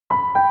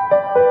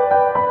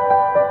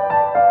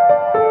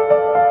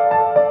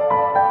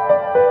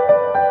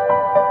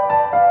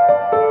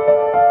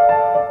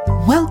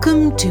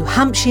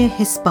Hampshire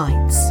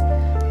Hispites.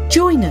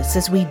 Join us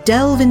as we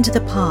delve into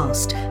the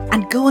past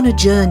and go on a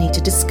journey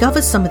to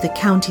discover some of the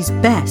county's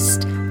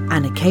best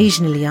and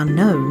occasionally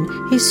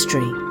unknown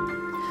history.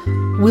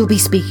 We'll be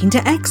speaking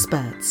to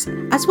experts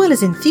as well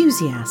as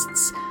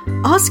enthusiasts,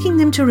 asking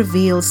them to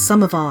reveal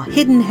some of our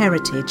hidden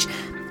heritage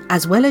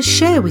as well as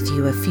share with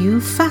you a few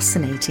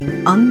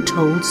fascinating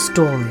untold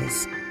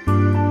stories.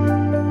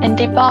 In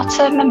the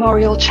Barter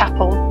Memorial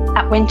Chapel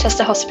at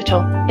Winchester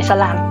Hospital is a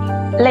lamp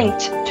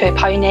linked to a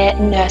pioneer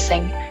in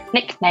nursing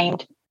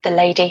nicknamed the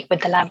Lady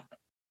with the Lamp.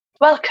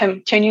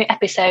 Welcome to a new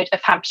episode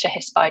of Hampshire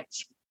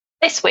Hispites.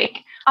 This week,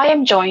 I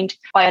am joined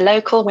by a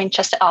local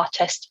Winchester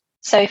artist,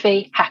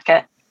 Sophie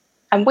Hackett,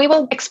 and we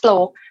will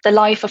explore the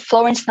life of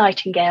Florence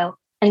Nightingale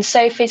and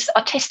Sophie's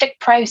artistic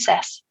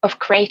process of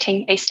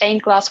creating a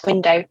stained glass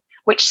window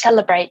which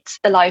celebrates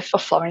the life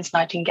of Florence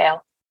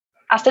Nightingale.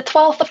 As the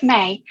 12th of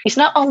May is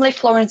not only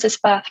Florence's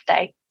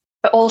birthday,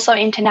 but also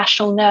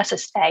International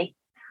Nurses' Day,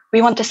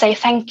 we want to say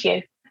thank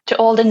you to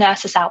all the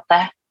nurses out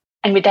there,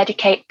 and we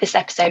dedicate this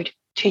episode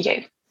to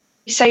you.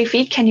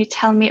 Sophie, can you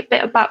tell me a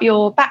bit about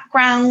your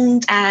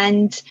background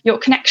and your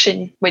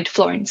connection with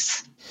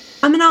Florence?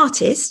 I'm an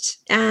artist,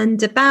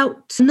 and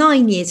about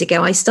 9 years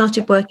ago, I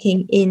started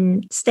working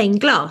in stained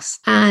glass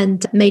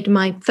and made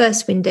my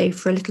first window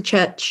for a little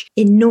church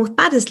in North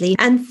Baddesley.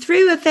 And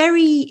through a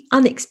very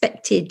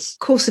unexpected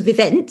course of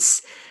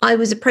events, I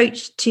was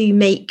approached to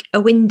make a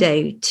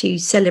window to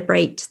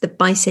celebrate the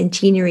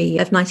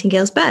bicentenary of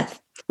Nightingale's birth,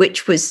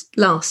 which was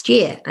last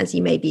year, as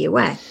you may be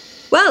aware.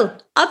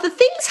 Well, other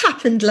things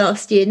happened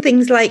last year,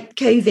 things like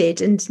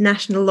COVID and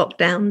national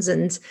lockdowns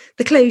and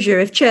the closure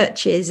of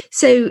churches.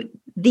 So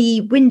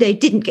the window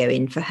didn't go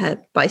in for her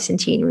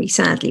bicentenary,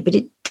 sadly, but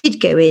it did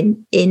go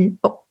in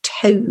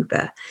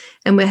October.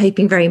 And we're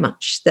hoping very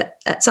much that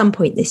at some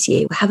point this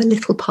year, we'll have a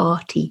little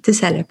party to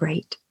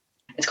celebrate.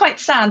 It's quite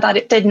sad that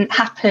it didn't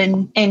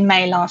happen in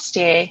May last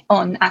year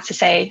on, as I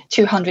say,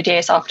 200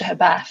 years after her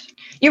birth.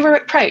 You were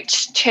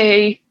approached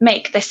to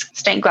make this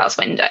stained glass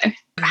window.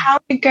 How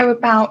do you go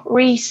about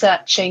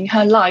researching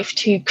her life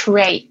to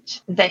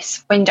create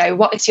this window?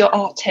 What is your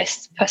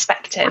artist's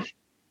perspective?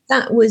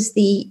 That was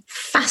the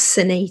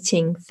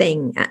fascinating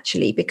thing,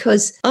 actually,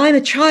 because I'm a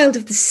child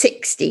of the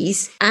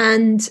 60s.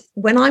 And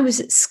when I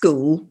was at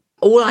school,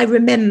 all I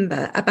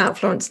remember about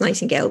Florence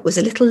Nightingale was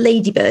a little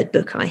Ladybird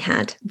book I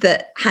had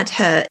that had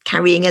her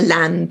carrying a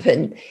lamp.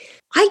 And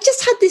I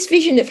just had this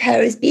vision of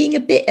her as being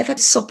a bit of a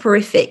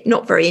soporific,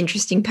 not very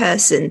interesting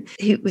person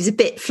who was a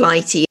bit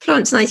flighty.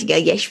 Florence Nightingale,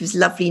 yes, she was a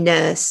lovely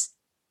nurse.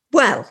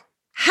 Well,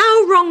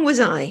 how wrong was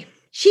I?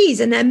 She's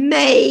an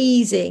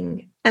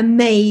amazing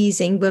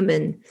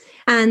woman.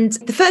 And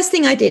the first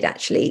thing I did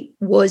actually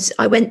was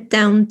I went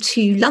down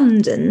to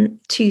London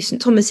to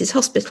St Thomas's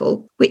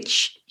Hospital,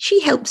 which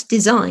she helped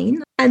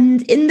design.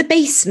 And in the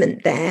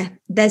basement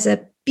there's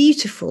a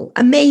beautiful,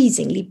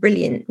 amazingly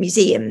brilliant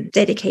museum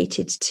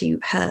dedicated to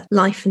her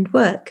life and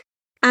work.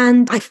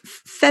 And I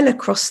fell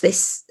across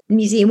this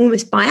museum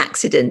almost by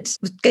accident,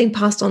 was going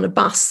past on a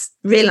bus,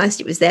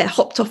 realised it was there,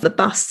 hopped off the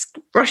bus,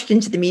 rushed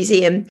into the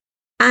museum,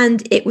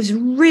 and it was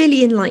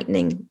really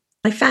enlightening.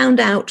 I found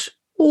out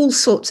all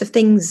sorts of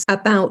things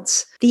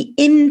about the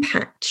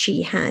impact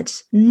she had,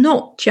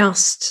 not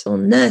just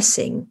on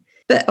nursing,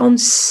 but on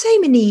so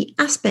many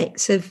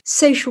aspects of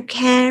social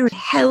care and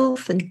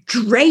health and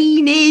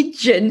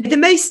drainage and the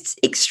most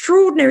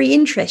extraordinary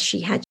interest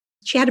she had.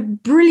 She had a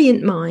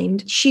brilliant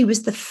mind. She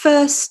was the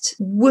first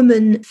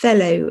woman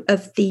fellow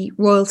of the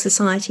Royal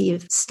Society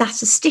of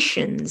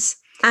Statisticians.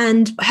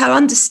 And her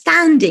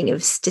understanding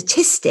of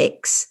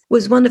statistics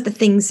was one of the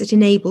things that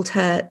enabled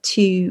her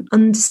to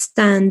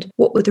understand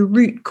what were the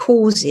root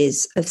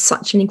causes of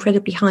such an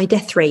incredibly high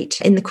death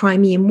rate in the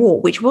Crimean War,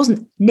 which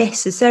wasn't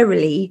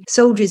necessarily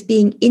soldiers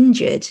being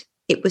injured.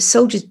 It was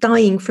soldiers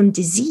dying from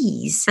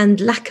disease and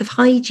lack of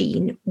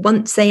hygiene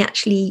once they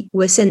actually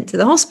were sent to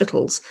the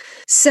hospitals.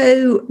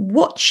 So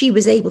what she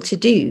was able to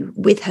do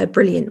with her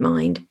brilliant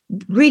mind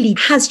really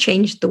has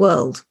changed the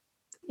world.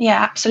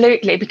 Yeah,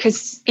 absolutely.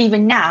 Because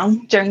even now,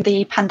 during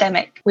the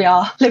pandemic we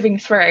are living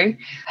through,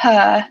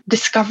 her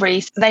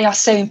discoveries, they are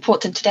so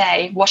important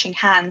today. Washing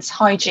hands,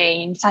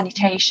 hygiene,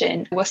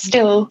 sanitation, we're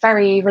still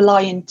very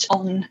reliant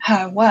on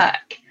her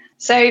work.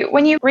 So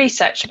when you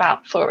research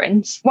about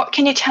Florence, what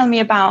can you tell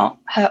me about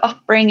her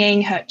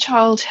upbringing, her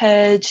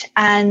childhood?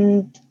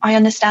 And I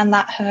understand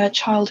that her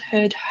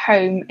childhood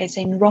home is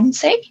in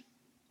Romsey.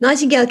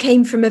 Nightingale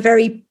came from a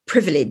very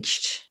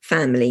privileged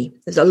family.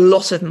 There's a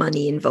lot of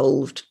money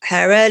involved.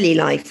 Her early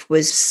life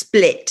was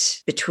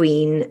split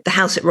between the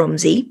house at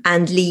Romsey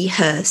and Lea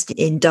Hurst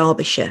in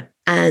Derbyshire.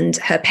 And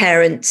her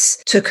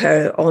parents took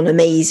her on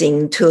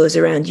amazing tours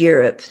around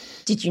Europe.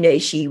 Did you know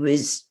she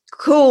was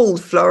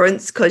called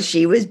Florence because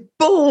she was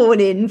born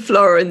in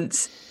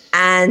Florence?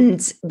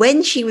 And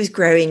when she was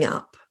growing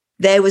up,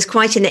 there was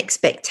quite an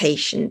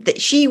expectation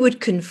that she would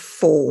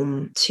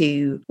conform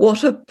to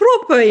what a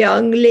proper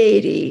young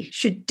lady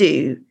should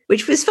do,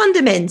 which was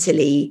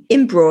fundamentally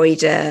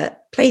embroider,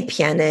 play the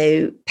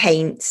piano,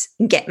 paint,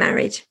 and get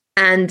married.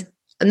 And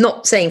I'm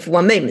not saying for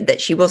one moment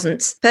that she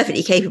wasn't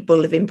perfectly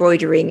capable of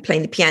embroidering,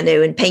 playing the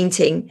piano and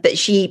painting, but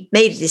she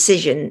made a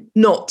decision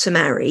not to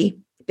marry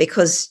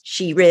because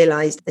she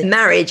realised that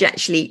marriage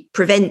actually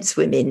prevents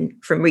women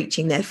from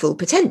reaching their full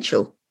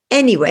potential.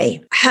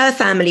 Anyway, her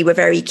family were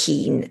very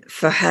keen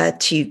for her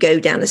to go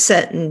down a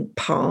certain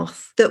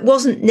path that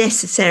wasn't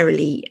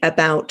necessarily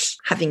about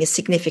having a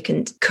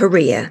significant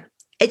career.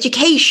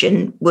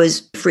 Education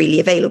was freely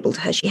available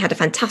to her. She had a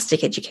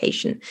fantastic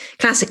education,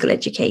 classical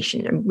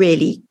education, and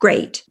really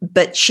great.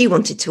 But she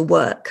wanted to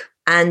work.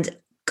 And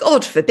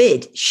God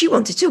forbid, she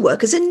wanted to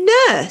work as a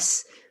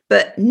nurse.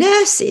 But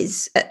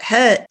nurses at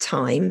her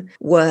time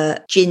were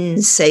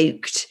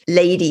gin-soaked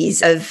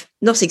ladies of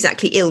not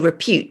exactly ill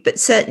repute, but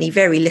certainly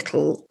very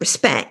little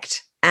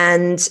respect.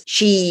 And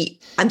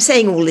I'm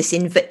saying all this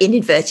in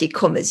inverted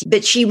commas,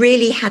 but she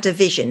really had a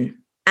vision.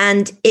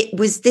 And it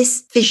was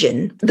this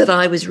vision that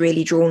I was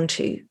really drawn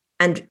to.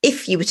 And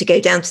if you were to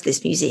go down to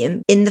this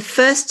museum, in the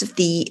first of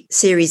the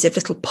series of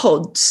little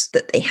pods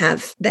that they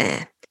have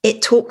there,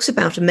 it talks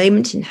about a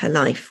moment in her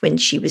life when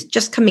she was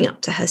just coming up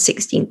to her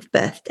 16th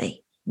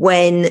birthday,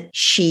 when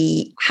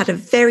she had a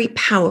very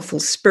powerful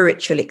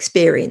spiritual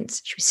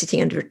experience. She was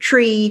sitting under a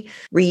tree,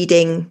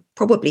 reading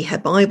probably her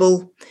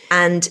Bible,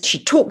 and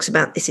she talks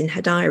about this in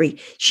her diary.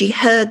 She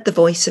heard the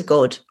voice of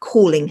God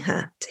calling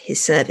her to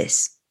his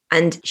service.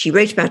 And she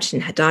wrote about it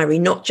in her diary,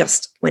 not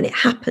just when it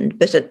happened,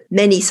 but at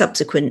many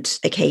subsequent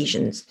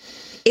occasions.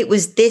 It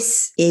was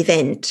this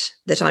event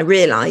that I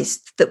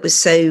realised that was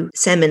so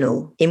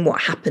seminal in what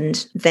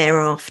happened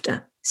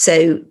thereafter.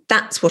 So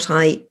that's what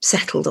I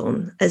settled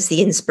on as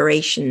the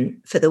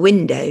inspiration for the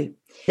window.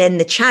 Then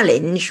the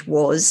challenge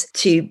was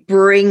to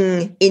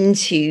bring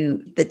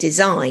into the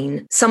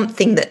design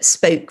something that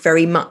spoke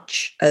very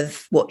much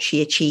of what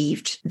she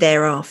achieved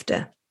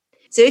thereafter.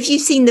 So if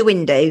you've seen the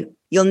window,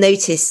 you'll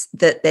notice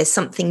that there's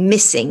something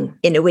missing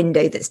in a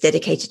window that's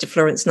dedicated to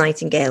Florence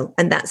Nightingale,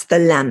 and that's the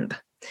lamp.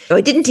 So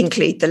I didn't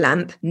include the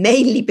lamp,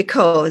 mainly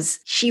because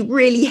she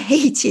really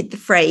hated the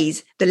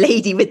phrase, the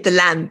lady with the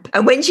lamp.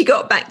 And when she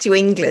got back to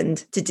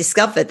England to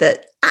discover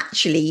that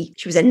actually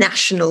she was a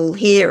national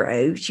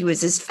hero, she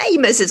was as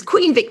famous as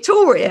Queen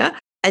Victoria,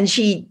 and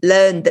she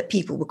learned that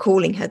people were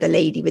calling her the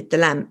lady with the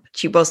lamp,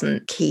 she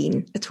wasn't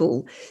keen at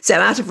all. So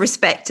out of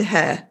respect to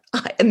her,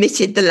 I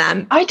omitted the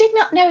lamp. I did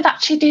not know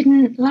that she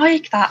didn't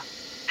like that.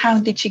 How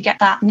did she get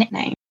that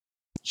nickname?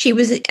 She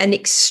was an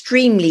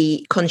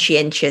extremely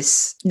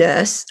conscientious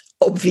nurse,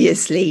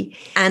 obviously.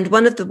 And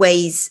one of the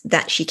ways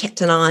that she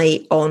kept an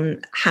eye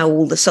on how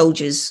all the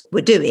soldiers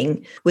were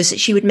doing was that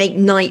she would make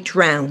night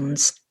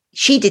rounds.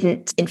 She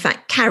didn't, in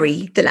fact,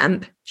 carry the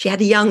lamp. She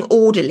had a young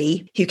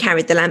orderly who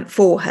carried the lamp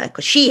for her,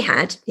 because she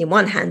had, in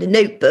one hand, a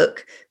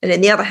notebook and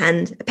in the other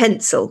hand, a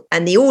pencil.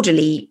 And the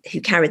orderly who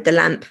carried the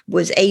lamp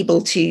was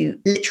able to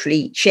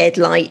literally shed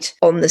light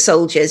on the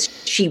soldiers.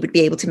 She would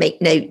be able to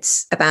make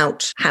notes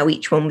about how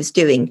each one was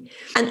doing.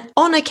 And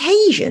on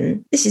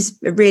occasion, this is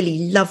a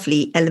really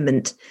lovely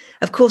element.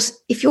 Of course,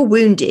 if you're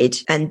wounded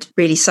and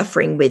really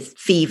suffering with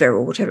fever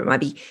or whatever it might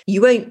be,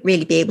 you won't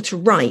really be able to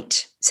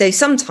write. So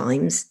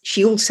sometimes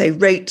she also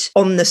wrote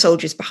on the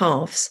soldiers'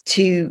 behalfs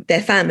to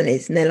their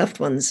families and their loved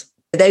ones.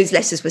 Those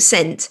letters were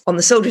sent on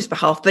the soldiers'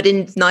 behalf, but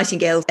in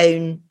Nightingale's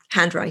own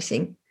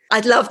handwriting.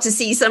 I'd love to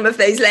see some of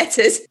those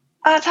letters.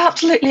 That's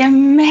absolutely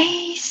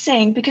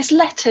amazing, because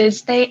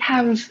letters, they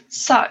have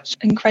such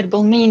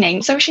incredible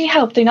meaning. So she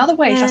helped in other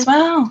ways as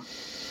well.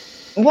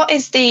 What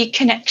is the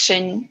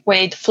connection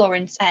with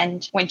Florence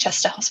and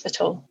Winchester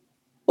Hospital?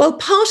 Well,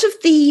 part of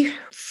the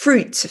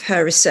fruits of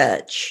her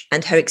research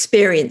and her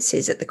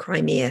experiences at the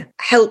Crimea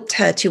helped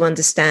her to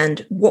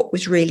understand what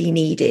was really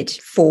needed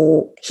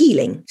for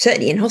healing,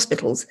 certainly in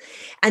hospitals.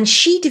 And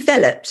she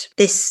developed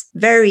this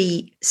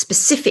very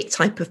specific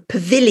type of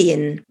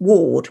pavilion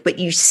ward, what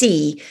you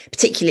see,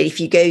 particularly if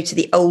you go to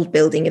the old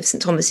building of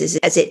St. Thomas's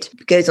as it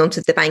goes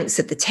onto the banks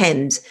of the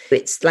Thames.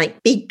 It's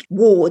like big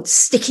wards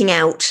sticking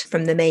out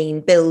from the main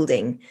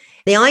building.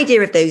 The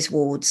idea of those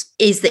wards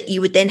is that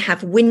you would then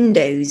have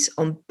windows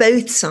on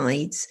both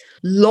sides,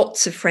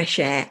 lots of fresh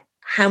air.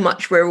 How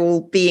much we're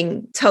all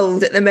being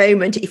told at the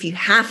moment, if you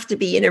have to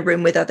be in a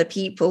room with other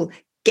people,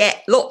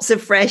 get lots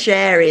of fresh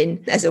air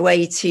in as a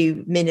way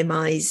to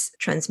minimise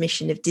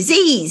transmission of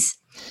disease.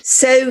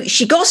 So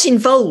she got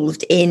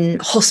involved in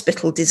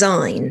hospital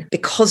design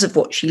because of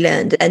what she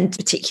learned, and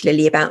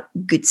particularly about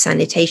good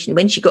sanitation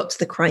when she got to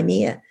the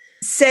Crimea.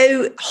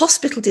 So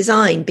hospital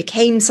design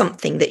became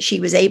something that she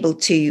was able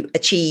to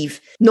achieve,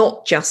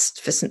 not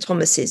just for St.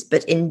 Thomas's,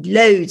 but in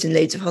loads and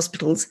loads of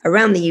hospitals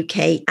around the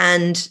UK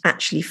and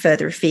actually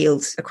further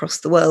afield across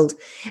the world.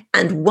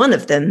 And one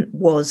of them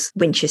was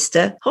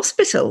Winchester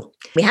Hospital.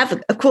 We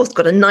have, of course,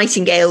 got a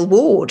Nightingale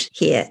ward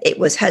here. It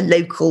was her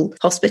local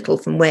hospital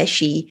from where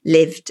she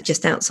lived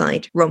just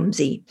outside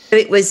Romsey. So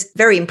it was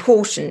very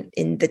important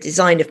in the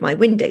design of my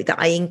window that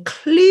I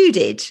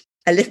included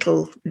a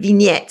little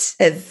vignette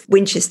of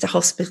Winchester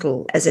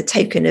Hospital as a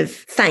token of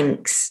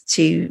thanks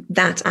to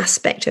that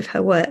aspect of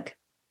her work.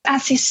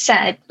 As you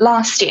said,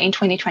 last year in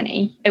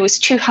 2020, it was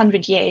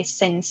 200 years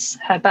since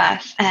her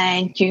birth,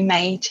 and you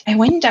made a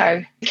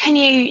window. Can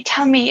you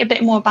tell me a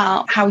bit more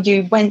about how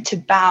you went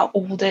about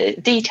all the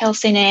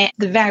details in it,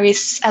 the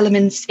various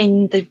elements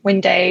in the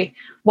window,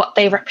 what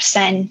they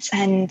represent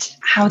and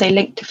how they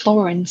link to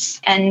Florence?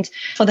 And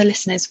for the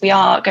listeners, we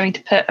are going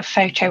to put a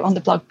photo on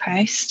the blog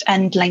post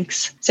and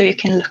links so you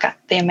can look at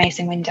the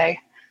amazing window.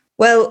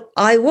 Well,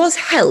 I was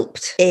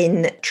helped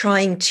in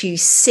trying to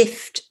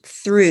sift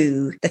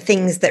through the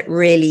things that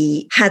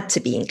really had to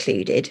be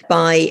included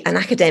by an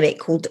academic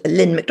called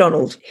Lynn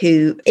MacDonald,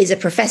 who is a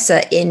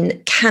professor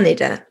in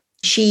Canada.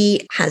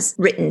 She has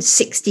written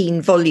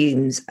 16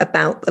 volumes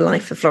about the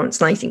life of Florence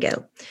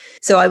Nightingale.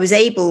 So I was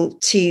able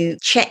to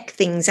check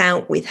things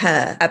out with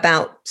her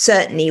about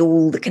certainly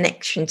all the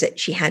connections that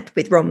she had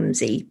with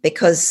Romsey,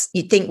 because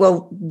you'd think,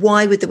 well,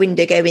 why would the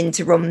window go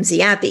into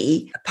Romsey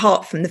Abbey,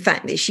 apart from the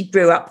fact that she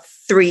grew up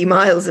 3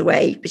 miles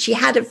away? But she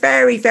had a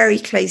very, very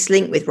close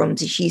link with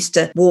Romsey. She used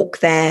to walk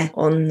there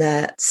on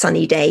the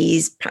sunny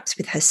days, perhaps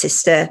with her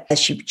sister.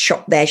 She would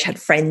shop there. She had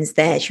friends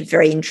there. She was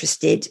very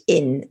interested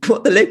in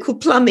what the local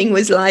plumbing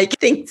was like,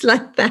 things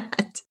like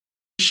that.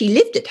 She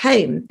lived at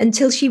home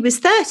until she was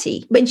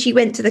 30 when she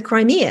went to the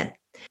Crimea.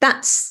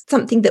 That's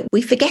something that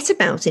we forget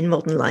about in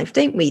modern life,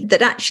 don't we?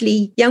 That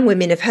actually young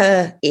women of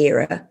her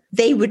era,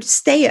 they would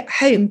stay at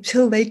home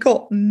till they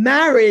got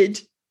married.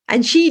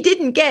 And she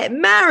didn't get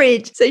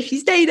married, so she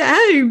stayed at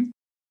home.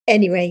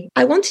 Anyway,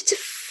 I wanted to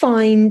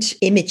find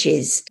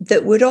images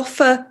that would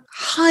offer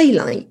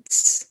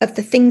highlights of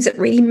the things that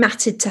really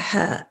mattered to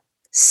her.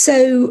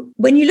 So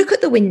when you look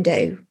at the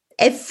window,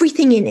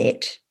 everything in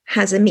it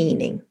has a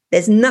meaning.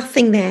 There's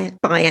nothing there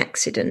by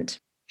accident.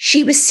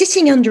 She was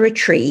sitting under a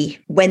tree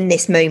when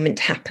this moment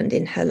happened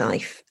in her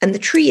life, and the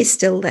tree is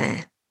still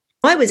there.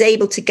 I was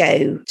able to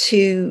go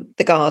to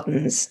the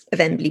gardens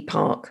of Embley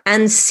Park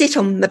and sit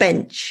on the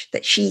bench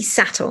that she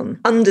sat on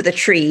under the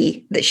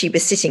tree that she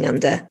was sitting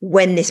under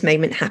when this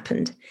moment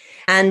happened.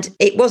 And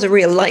it was a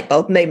real light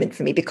bulb moment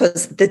for me,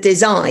 because the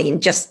design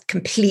just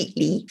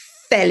completely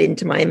fell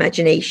into my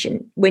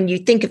imagination. When you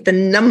think of the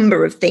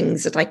number of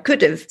things that I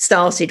could have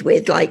started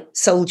with, like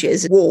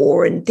soldiers,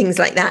 war and things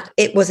like that,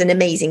 it was an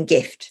amazing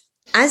gift.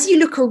 As you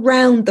look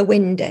around the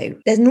window,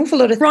 there's an awful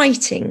lot of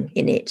writing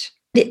in it.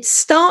 It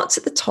starts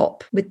at the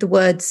top with the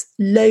words,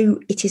 "Lo,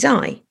 it is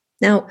I."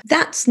 Now,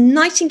 that's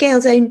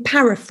Nightingale's own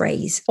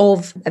paraphrase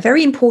of a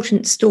very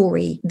important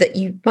story that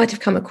you might have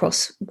come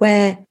across,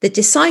 where the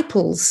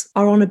disciples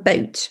are on a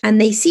boat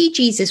and they see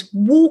Jesus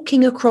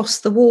walking across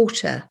the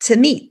water to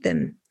meet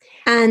them.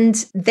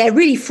 And they're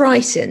really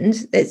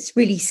frightened. It's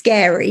really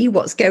scary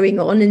what's going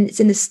on, and it's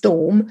in a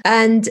storm.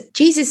 And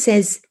Jesus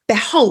says,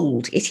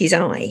 "Behold, it is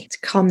I," to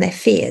calm their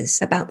fears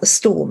about the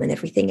storm and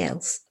everything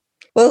else.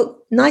 Well,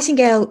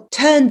 Nightingale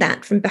turned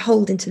that from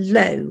behold into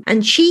lo,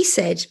 and she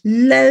said,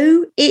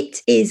 "Lo,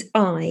 it is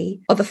I,"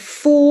 are the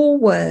 4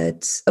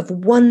 words of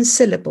 1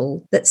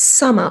 syllable that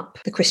sum up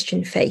the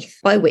Christian faith,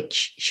 by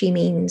which she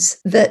means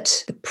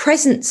that the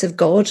presence of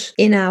God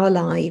in our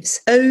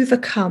lives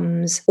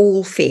overcomes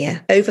all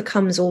fear,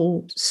 overcomes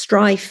all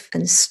strife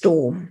and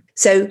storm.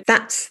 So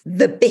that's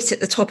the bit at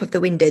the top of the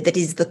window that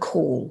is the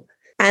call.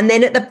 And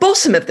then at the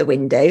bottom of the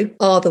window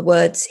are the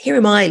words, "Here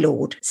am I,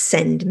 Lord,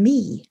 send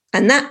me."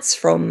 And that's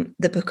from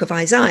the book of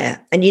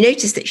Isaiah. And you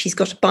notice that she's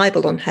got a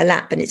Bible on her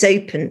lap and it's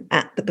open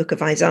at the book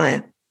of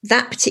Isaiah.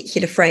 That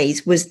particular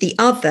phrase was the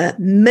other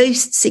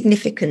most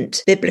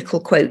significant biblical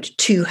quote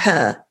to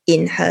her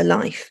in her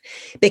life,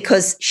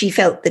 because she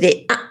felt that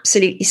it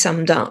absolutely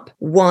summed up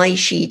why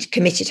she'd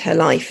committed her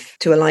life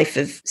to a life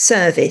of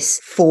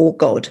service for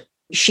God.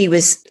 She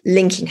was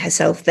linking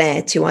herself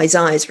there to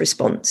Isaiah's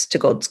response to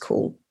God's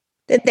call.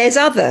 There's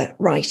other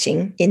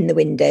writing in the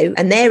window,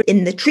 and they're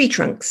in the tree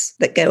trunks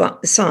that go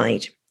up the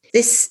side.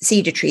 This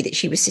cedar tree that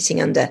she was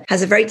sitting under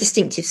has a very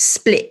distinctive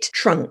split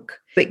trunk.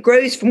 It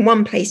grows from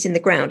one place in the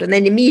ground and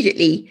then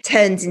immediately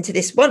turns into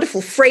this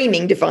wonderful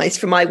framing device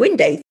for my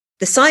window.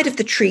 The side of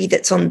the tree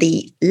that's on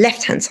the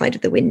left-hand side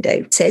of the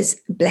window says,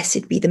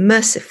 "Blessed be the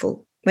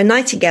merciful." When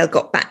Nightingale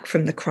got back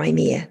from the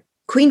Crimea,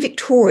 Queen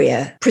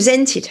Victoria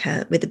presented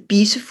her with a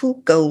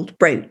beautiful gold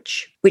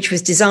brooch, which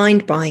was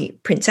designed by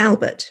Prince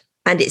Albert.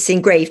 And it's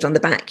engraved on the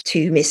back,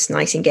 "To Miss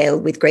Nightingale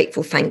with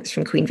grateful thanks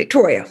from Queen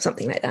Victoria," or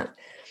something like that.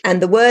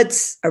 And the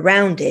words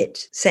around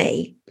it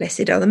say,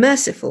 "Blessed are the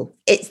merciful."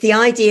 It's the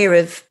idea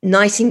of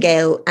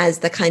Nightingale as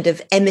the kind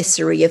of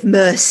emissary of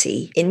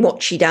mercy in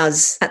what she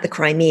does at the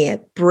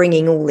Crimea,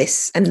 bringing all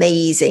this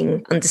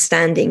amazing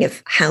understanding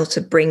of how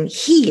to bring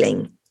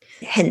healing.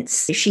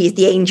 Hence, she is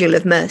the angel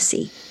of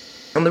mercy.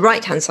 On the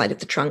right-hand side of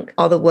the trunk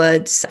are the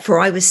words, "For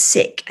I was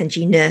sick and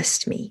you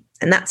nursed me."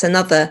 And that's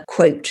another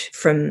quote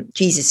from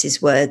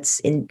Jesus's words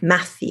in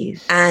Matthew.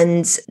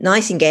 And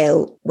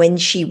Nightingale, when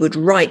she would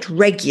write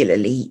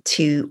regularly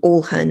to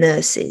all her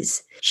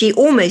nurses, she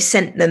almost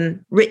sent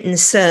them written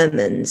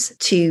sermons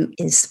to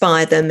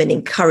inspire them and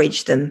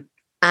encourage them.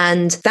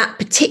 And that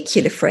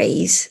particular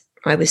phrase,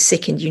 "I was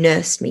sick and you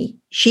nursed me,"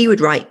 she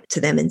would write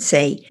to them and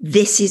say,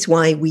 "This is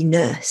why we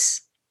nurse."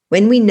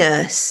 When we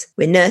nurse,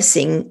 we're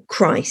nursing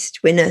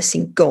Christ, we're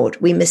nursing God.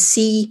 We must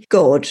see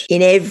God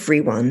in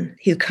everyone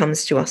who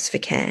comes to us for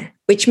care,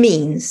 which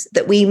means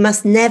that we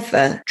must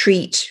never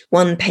treat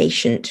one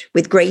patient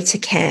with greater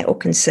care or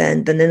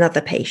concern than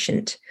another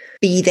patient,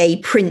 be they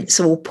prince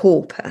or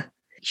pauper.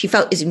 She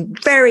felt it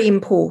was very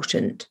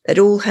important that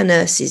all her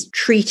nurses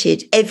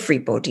treated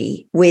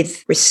everybody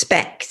with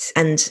respect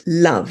and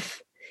love.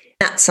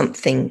 That's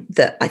something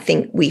that I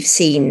think we've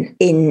seen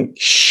in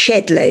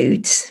shed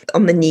loads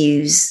on the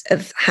news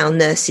of how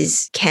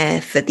nurses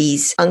care for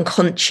these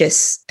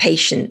unconscious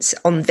patients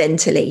on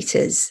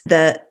ventilators.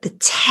 The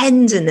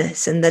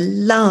tenderness and the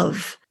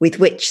love with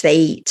which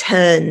they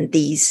turn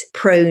these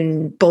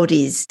prone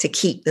bodies to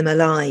keep them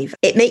alive.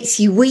 It makes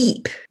you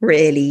weep,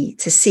 really,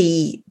 to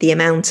see the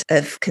amount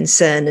of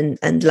concern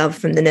and love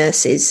from the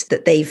nurses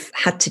that they've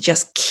had to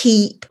just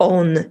keep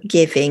on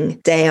giving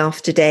day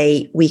after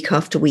day, week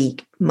after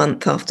week,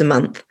 month after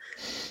month.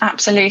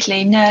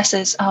 Absolutely.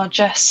 Nurses are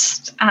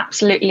just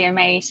absolutely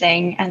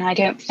amazing, and I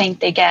don't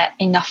think they get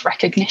enough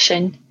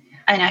recognition.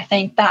 And I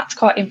think that's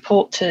quite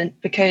important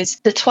because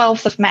the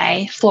 12th of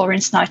May,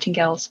 Florence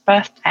Nightingale's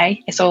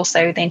birthday, is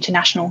also the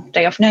International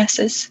Day of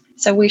Nurses.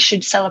 So we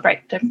should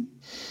celebrate them.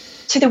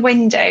 To the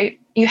window,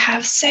 you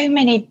have so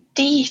many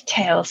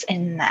details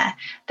in there.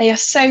 They are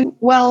so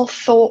well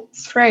thought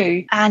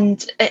through.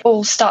 And it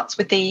all starts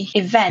with the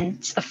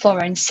event of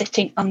Florence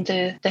sitting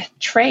under the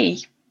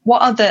tree.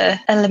 What other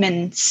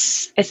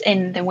elements is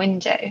in the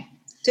window?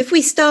 So if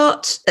we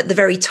start at the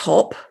very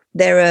top,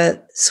 there are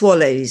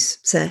swallows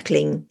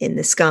circling in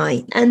the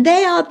sky, and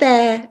they are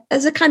there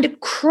as a kind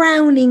of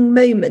crowning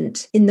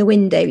moment in the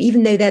window,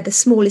 even though they're the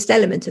smallest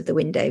element of the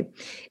window.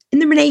 In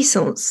the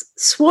Renaissance,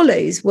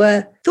 swallows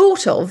were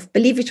thought of,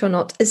 believe it or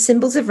not, as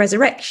symbols of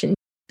resurrection.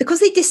 Because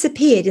they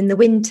disappeared in the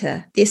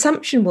winter, the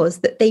assumption was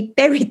that they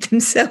buried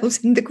themselves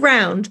in the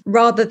ground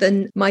rather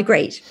than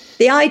migrate.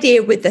 The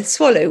idea with the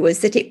swallow was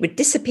that it would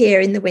disappear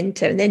in the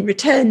winter and then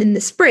return in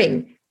the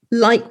spring,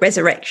 like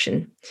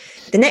resurrection.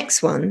 The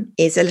next one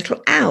is a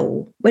little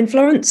owl. When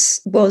Florence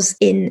was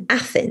in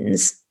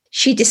Athens,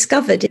 she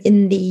discovered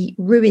in the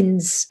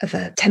ruins of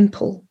a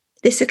temple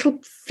this little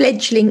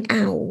fledgling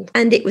owl,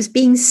 and it was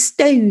being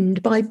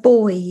stoned by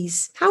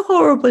boys. How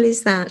horrible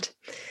is that?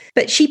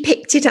 But she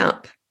picked it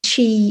up.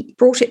 She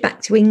brought it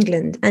back to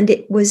England, and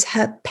it was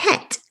her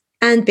pet.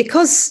 And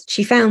because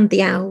she found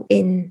the owl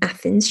in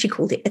Athens, she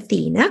called it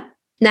Athena.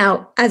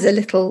 Now, as a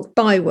little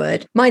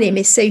byword, my name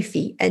is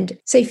Sophie, and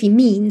Sophie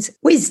means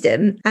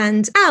wisdom,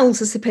 and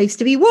owls are supposed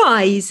to be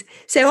wise.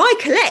 So I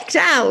collect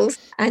owls.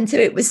 And so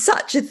it was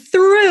such a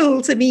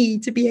thrill to me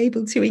to be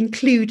able to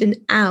include an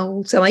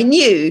owl. So I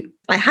knew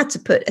I had to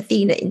put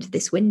Athena into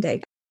this window.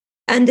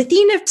 And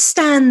Athena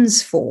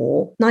stands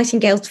for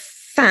Nightingale's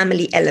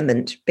family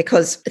element,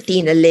 because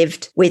Athena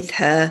lived with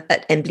her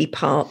at Embley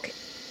Park.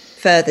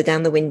 Further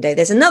down the window,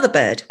 there's another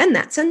bird, and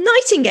that's a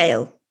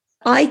nightingale.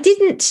 I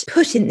didn't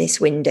put in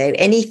this window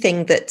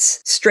anything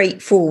that's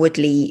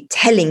straightforwardly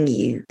telling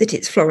you that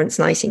it's Florence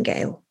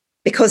Nightingale,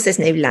 because there's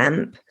no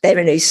lamp, there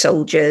are no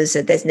soldiers,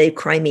 there's no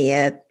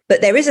Crimea,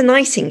 but there is a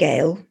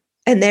nightingale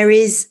and there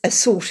is a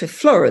sort of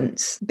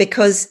Florence,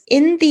 because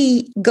in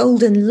the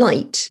golden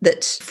light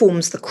that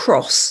forms the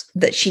cross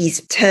that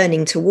she's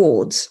turning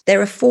towards, there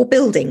are 4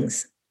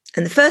 buildings.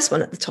 And the first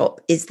one at the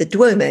top is the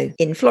Duomo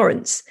in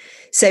Florence.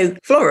 So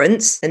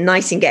Florence and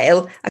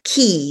Nightingale are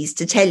keys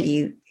to tell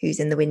you who's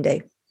in the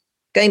window.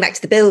 Going back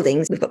to the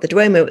buildings, we've got the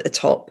Duomo at the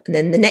top, and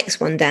then the next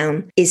one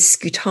down is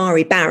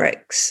Scutari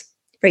Barracks,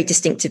 very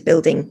distinctive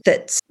building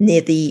that's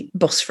near the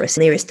Bosphorus,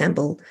 near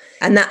Istanbul.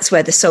 And that's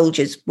where the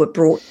soldiers were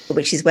brought,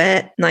 which is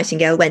where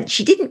Nightingale went.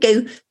 She didn't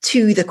go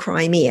to the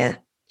Crimea.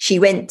 She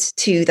went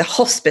to the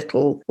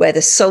hospital where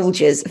the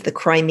soldiers of the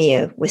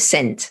Crimea were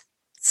sent.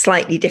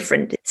 Slightly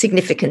different,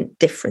 significant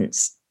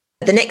difference.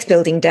 The next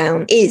building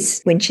down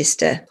is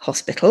Winchester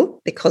Hospital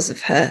because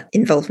of her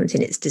involvement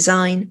in its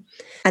design.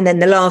 And then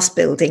the last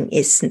building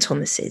is St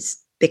Thomas's,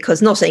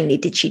 because not only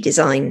did she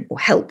design or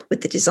help with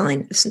the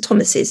design of St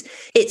Thomas's,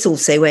 it's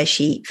also where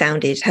she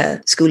founded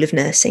her School of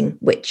Nursing,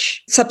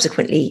 which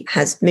subsequently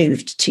has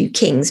moved to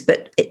King's,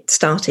 but it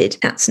started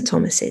at St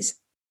Thomas's.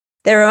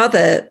 There are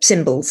other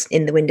symbols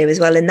in the window as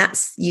well, and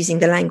that's using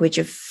the language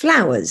of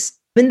flowers.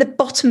 In the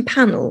bottom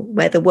panel,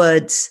 where the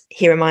words,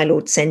 "Here, my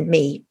Lord, send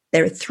me,"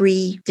 there are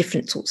 3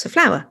 different sorts of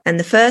flower. And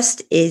the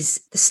first is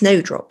the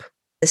snowdrop.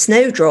 The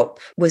snowdrop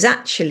was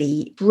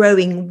actually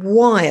growing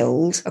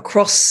wild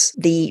across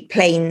the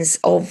plains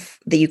of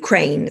the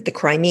Ukraine, the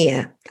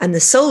Crimea. And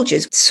the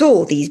soldiers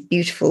saw these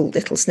beautiful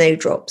little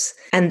snowdrops,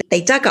 and they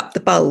dug up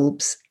the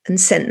bulbs and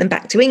sent them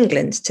back to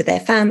England to their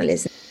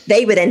families.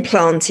 They were then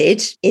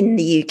planted in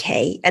the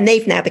UK, and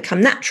they've now become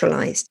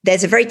naturalised.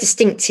 There's a very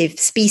distinctive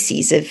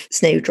species of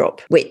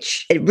snowdrop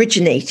which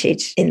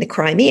originated in the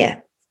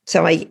Crimea.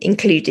 So I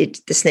included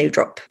the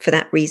snowdrop for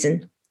that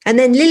reason. And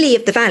then Lily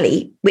of the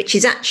Valley, which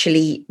is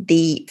actually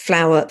the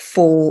flower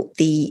for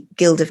the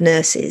Guild of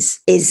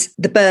Nurses, is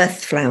the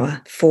birth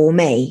flower for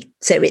May.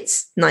 So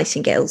it's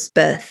Nightingale's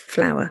birth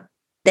flower.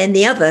 Then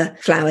the other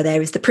flower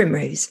there is the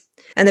primrose.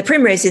 And the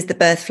primrose is the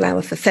birth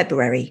flower for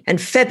February.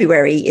 And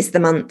February is the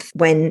month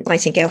when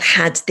Nightingale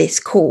had this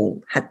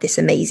call, had this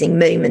amazing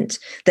moment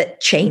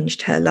that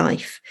changed her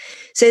life.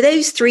 So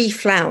those 3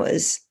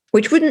 flowers,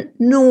 which wouldn't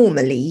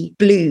normally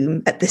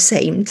bloom at the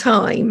same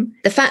time,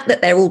 the fact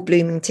that they're all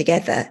blooming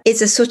together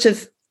is a sort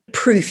of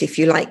proof, if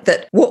you like,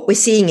 that what we're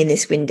seeing in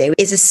this window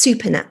is a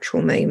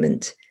supernatural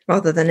moment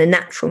rather than a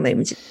natural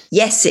moment.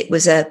 Yes, it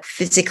was a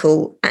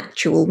physical,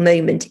 actual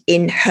moment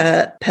in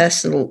her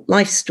personal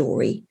life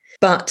story,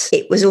 but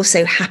it was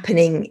also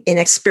happening in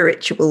a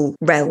spiritual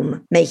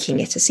realm, making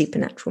it a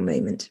supernatural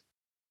moment.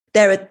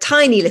 There are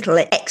tiny little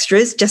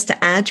extras just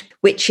to add,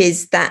 which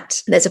is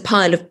that there's a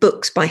pile of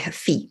books by her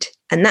feet.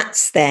 And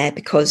that's there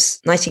because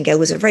Nightingale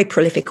was a very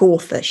prolific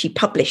author. She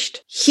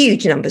published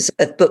huge numbers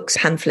of books,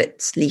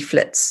 pamphlets,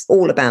 leaflets,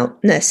 all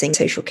about nursing,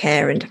 social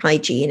care and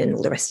hygiene and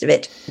all the rest of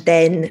it.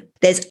 Then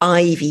there's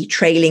ivy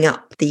trailing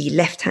up the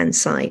left-hand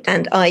side.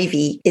 And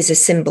ivy is a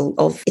symbol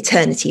of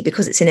eternity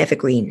because it's an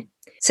evergreen.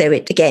 So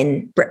it,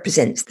 again,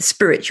 represents the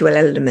spiritual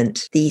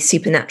element, the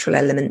supernatural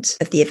element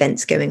of the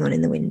events going on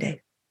in the window.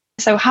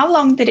 So how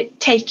long did it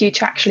take you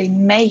to actually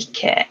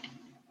make it?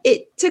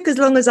 It took as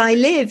long as I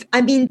live.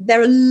 I mean,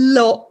 there are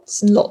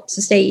lots and lots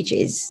of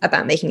stages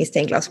about making a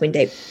stained glass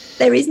window.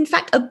 There is, in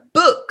fact, a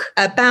book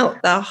about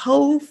the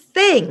whole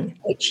thing,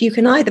 which you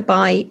can either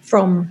buy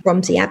from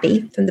Romsey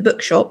Abbey, from the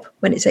bookshop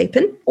when it's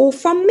open, or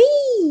from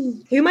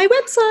me through my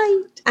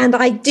website. And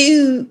I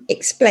do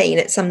explain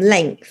at some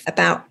length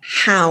about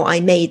how I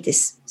made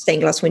this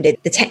stained glass window,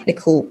 the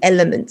technical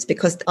elements,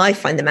 because I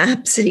find them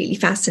absolutely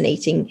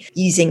fascinating,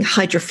 using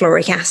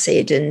hydrofluoric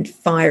acid and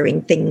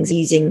firing things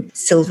using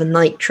silver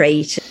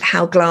nitrate,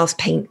 how glass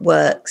paint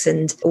works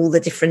and all the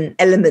different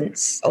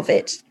elements of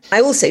it. I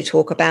also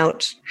talk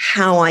about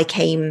how I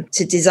came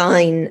to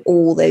design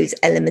all those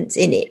elements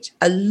in it.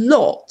 A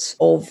lot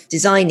of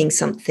designing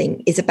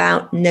something is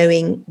about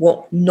knowing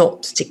what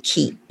not to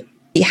keep.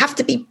 You have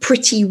to be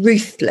pretty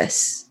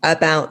ruthless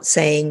about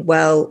saying,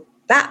 well,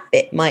 that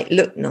bit might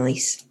look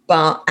nice,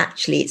 but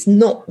actually it's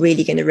not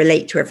really going to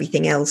relate to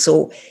everything else,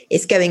 or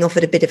it's going off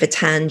at a bit of a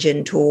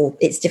tangent, or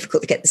it's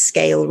difficult to get the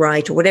scale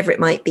right, or whatever it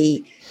might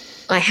be.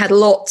 I had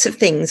lots of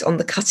things on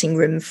the cutting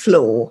room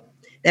floor.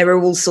 There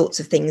were all sorts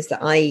of things that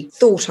I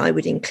thought I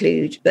would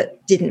include, but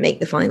didn't make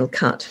the final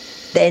cut.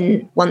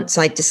 Then once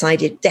I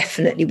decided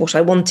definitely what I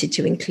wanted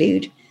to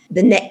include,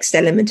 the next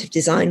element of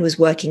design was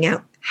working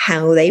out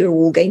how they were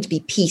all going to be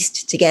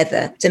pieced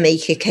together to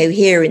make a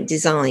coherent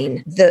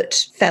design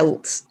that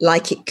felt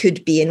like it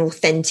could be an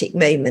authentic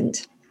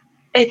moment.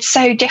 It's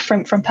so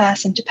different from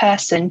person to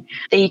person,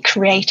 the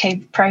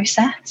creative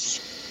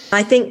process.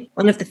 I think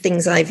one of the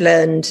things I've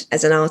learned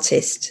as an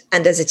artist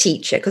and as a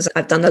teacher, because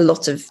I've done a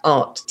lot of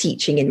art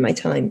teaching in my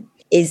time,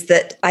 is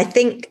that I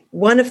think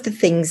one of the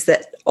things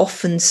that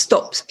often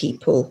stops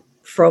people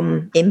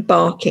from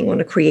embarking on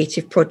a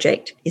creative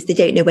project is they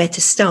don't know where to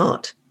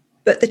start.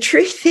 But the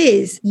truth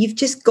is, you've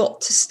just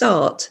got to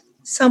start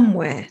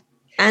somewhere.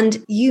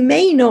 And you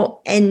may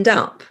not end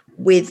up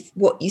with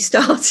what you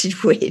started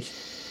with,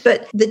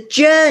 but the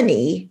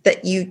journey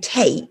that you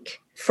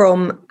take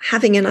from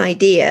having an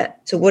idea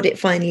to what it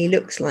finally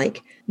looks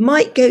like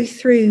might go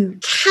through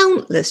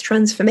countless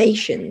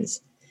transformations.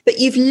 But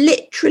you've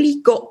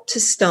literally got to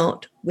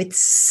start with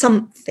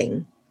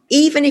something,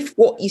 even if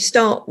what you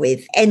start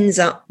with ends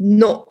up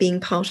not being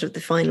part of the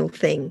final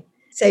thing.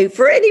 So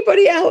for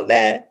anybody out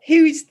there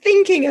who's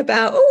thinking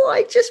about,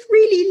 I just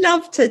really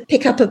love to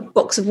pick up a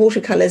box of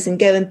watercolours and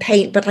go and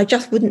paint, but I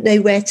just wouldn't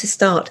know where to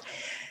start.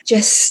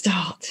 Just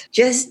start.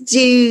 Just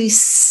do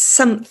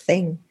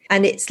something.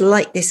 And it's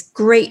like this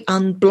great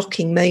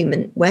unblocking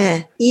moment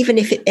where even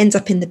if it ends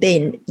up in the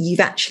bin,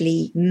 you've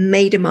actually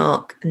made a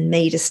mark and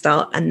made a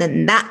start. And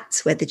then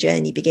that's where the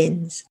journey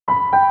begins.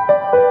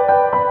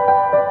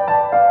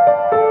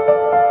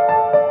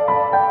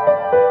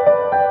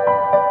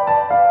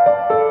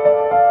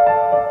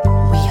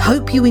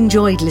 Hope you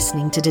enjoyed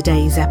listening to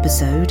today's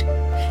episode.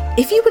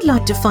 If you would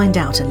like to find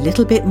out a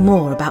little bit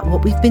more about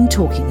what we've been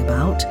talking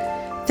about,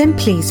 then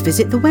please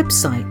visit the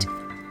website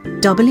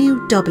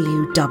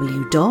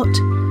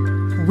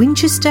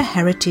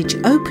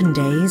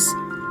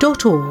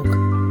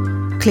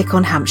www.winchesterheritageopendays.org. Click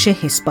on Hampshire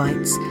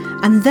Hispites,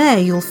 and there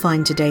you'll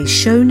find today's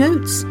show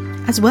notes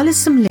as well as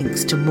some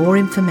links to more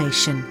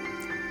information.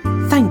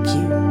 Thank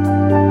you.